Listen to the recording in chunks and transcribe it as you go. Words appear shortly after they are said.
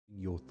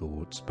your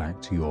thoughts back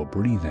to your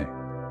breathing.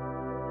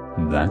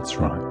 That's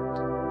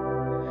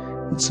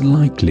right. It's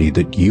likely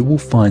that you will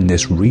find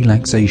this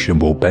relaxation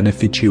will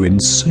benefit you in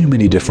so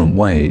many different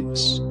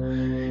ways.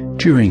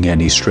 During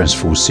any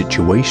stressful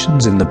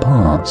situations in the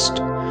past,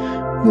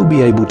 you'll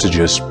be able to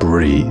just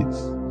breathe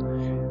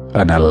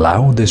and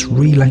allow this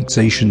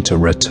relaxation to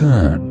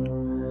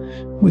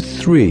return with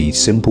 3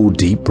 simple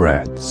deep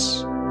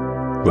breaths,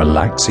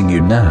 relaxing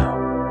you now.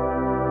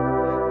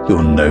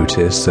 You'll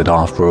notice that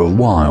after a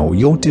while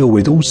you'll deal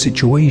with all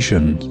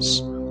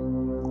situations,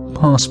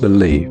 past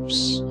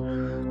beliefs,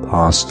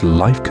 past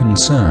life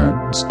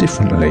concerns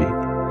differently.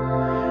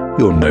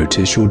 You'll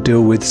notice you'll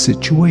deal with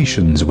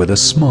situations with a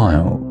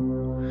smile,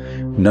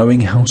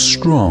 knowing how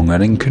strong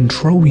and in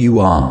control you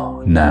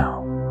are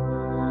now,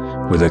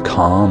 with a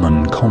calm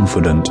and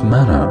confident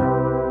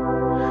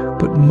manner,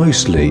 but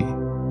mostly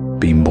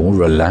be more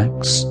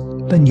relaxed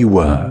than you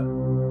were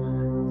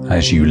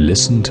as you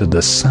listen to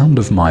the sound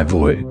of my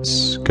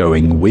voice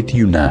going with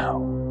you now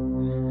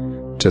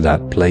to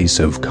that place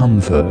of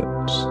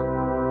comfort.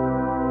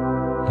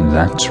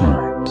 That's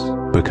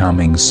right,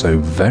 becoming so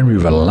very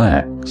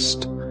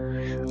relaxed,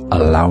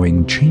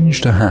 allowing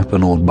change to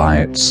happen all by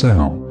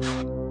itself.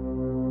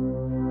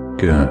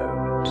 Good.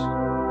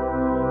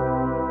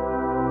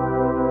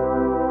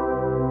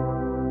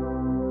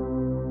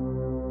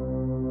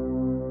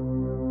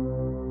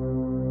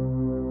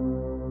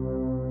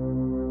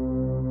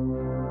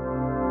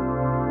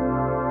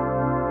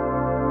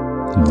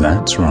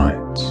 That's right.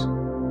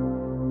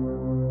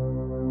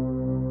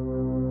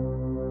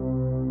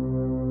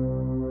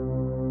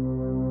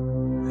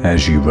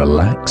 As you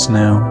relax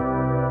now,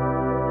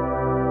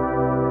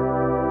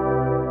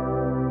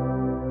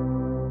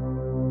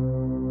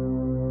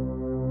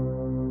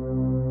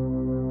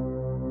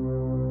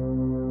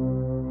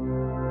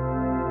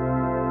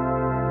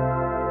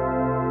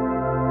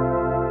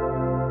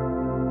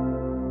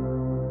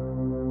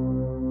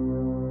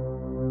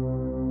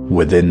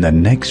 within the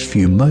next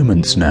few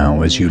moments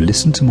now, as you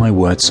listen to my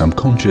words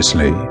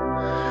subconsciously,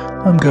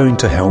 I'm going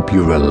to help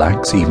you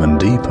relax even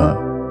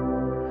deeper.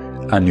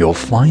 And you'll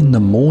find the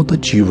more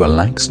that you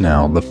relax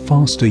now, the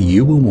faster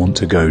you will want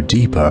to go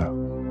deeper.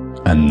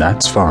 And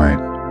that's fine.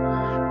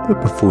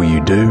 But before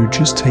you do,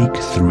 just take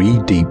 3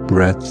 deep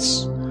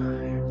breaths.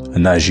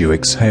 And as you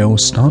exhale,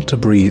 start to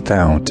breathe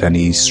out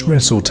any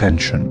stress or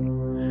tension,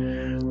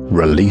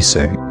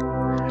 releasing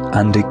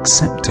and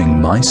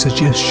accepting my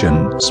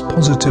suggestions,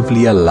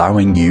 positively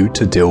allowing you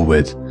to deal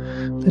with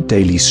the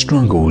daily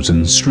struggles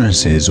and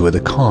stresses with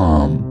a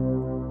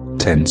calm,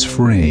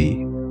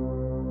 tense-free,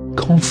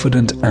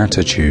 confident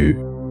attitude,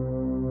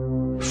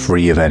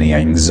 free of any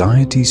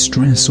anxiety,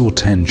 stress or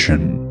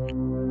tension,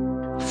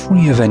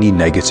 free of any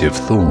negative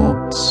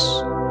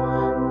thoughts,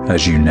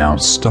 as you now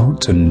start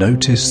to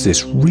notice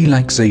this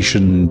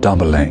relaxation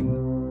doubling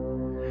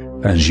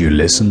as you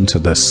listen to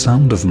the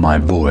sound of my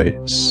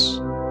voice.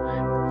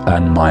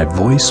 And my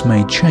voice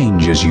may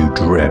change as you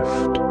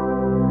drift,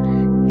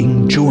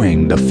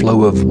 enjoying the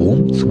flow of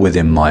warmth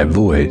within my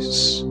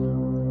voice,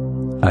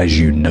 as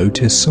you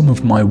notice some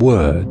of my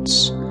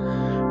words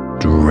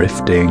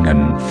drifting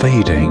and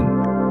fading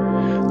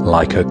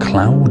like a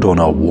cloud on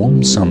a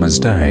warm summer's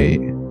day,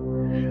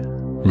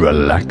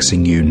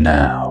 relaxing you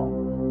now,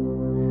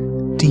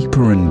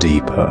 deeper and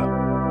deeper,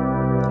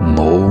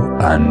 more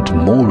and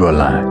more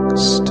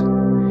relaxed.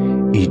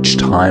 Each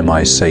time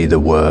I say the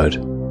word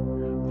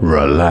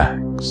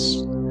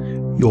relax,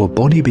 your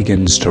body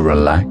begins to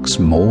relax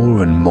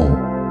more and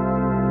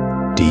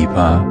more,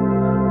 deeper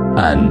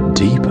and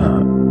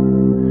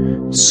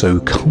deeper, so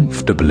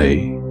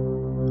comfortably,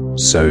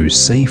 so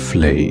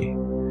safely,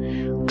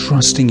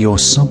 trusting your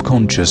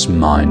subconscious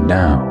mind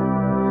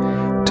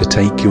now to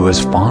take you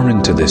as far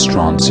into this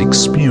trance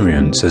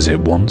experience as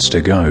it wants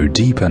to go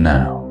deeper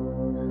now.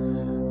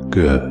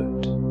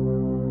 Good.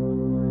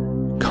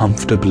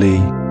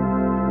 Comfortably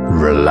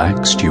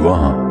relaxed you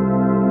are.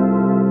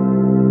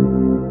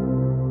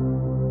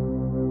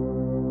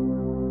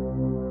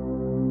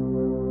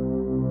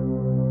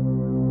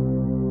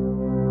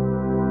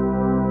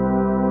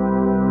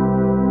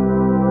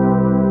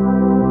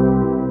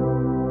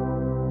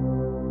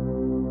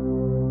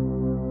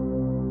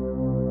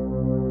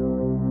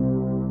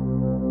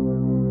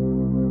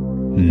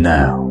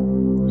 Now,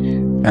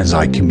 as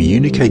I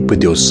communicate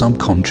with your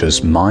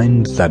subconscious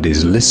mind that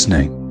is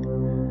listening,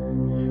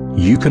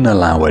 you can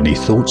allow any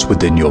thoughts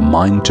within your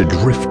mind to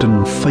drift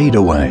and fade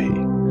away.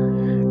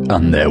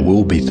 And there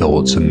will be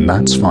thoughts, and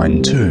that's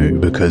fine too,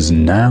 because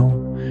now,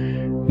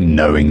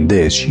 knowing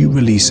this, you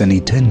release any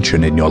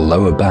tension in your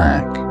lower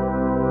back,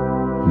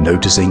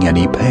 noticing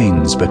any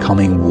pains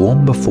becoming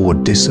warm before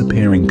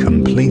disappearing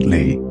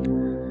completely,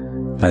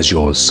 as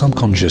your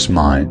subconscious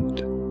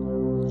mind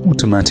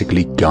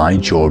automatically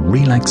guides your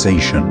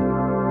relaxation,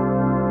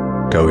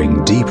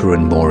 going deeper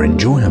and more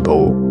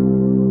enjoyable,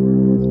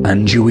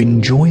 and you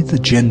enjoy the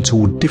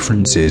gentle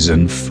differences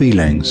and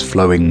feelings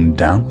flowing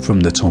down from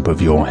the top of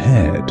your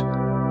head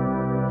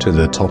to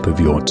the top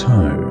of your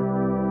toe,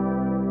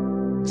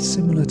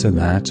 similar to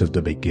that of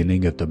the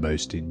beginning of the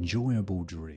most enjoyable dream.